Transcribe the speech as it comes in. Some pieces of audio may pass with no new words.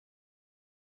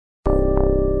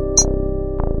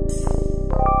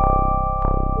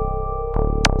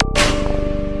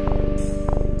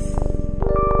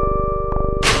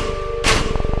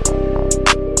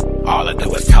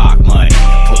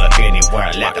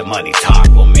the money talk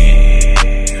for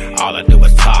me. All I do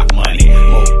is talk money.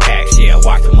 Move packs, yeah,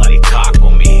 watch the money talk for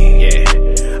me,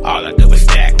 yeah. All I do is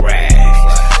stack racks.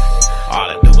 All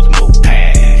I do is move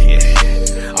packs,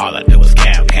 yeah. All I do is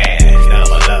count cash.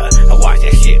 I watch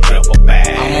that shit triple back.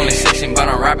 I'm on the section, but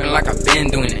I'm rapping like I've been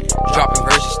doing it. Dropping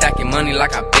verses, stacking money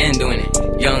like I've been doing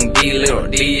it. Young D, little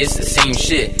D, it's the same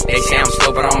shit. They say I'm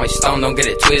slow, but I'm always stoned, don't get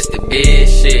it twisted, bitch,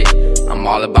 shit. I'm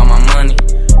all about my money,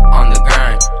 on the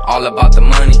grind, all about the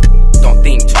money. Don't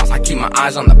think twice, I keep my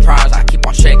eyes on the prize. I keep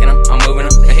on shaking them, I'm moving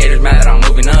them. The haters mad that I'm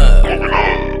moving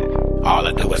up. All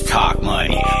I do is talk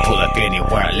money. Pull up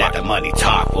anywhere and let the money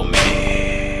talk for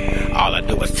me. All I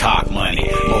do is talk money.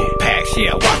 Move packs,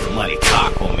 yeah, watch the money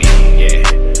talk for me,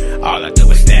 yeah. All I do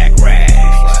is stack racks.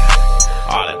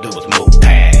 All I do is move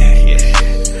packs,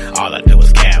 yeah. All I do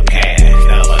is count cash.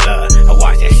 I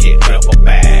watch that shit triple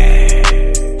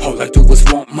back. All I do is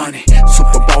want money.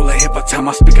 Super Bowler, every time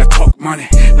I speak, I talk money.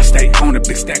 I stay on a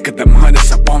big stack of them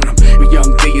hundreds, I want them. We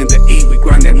young D and the E, we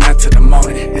grind that night to the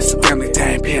morning. It's a family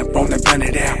time, pimp on and run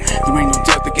it out. You ain't no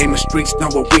doubt, the game of streets know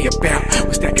what we about.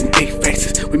 We stacking big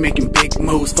faces, we making big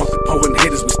moves. Fuck the pole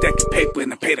hitters, we stacking paper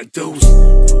and I pay the dues.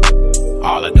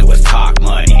 All I do is talk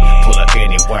money. Pull up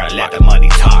anywhere and let the money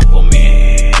talk for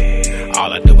me.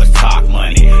 All I do is talk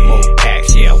money. Move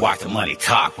packs, yeah, watch the money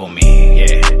talk for me,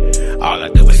 yeah. All I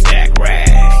do is stack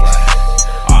racks.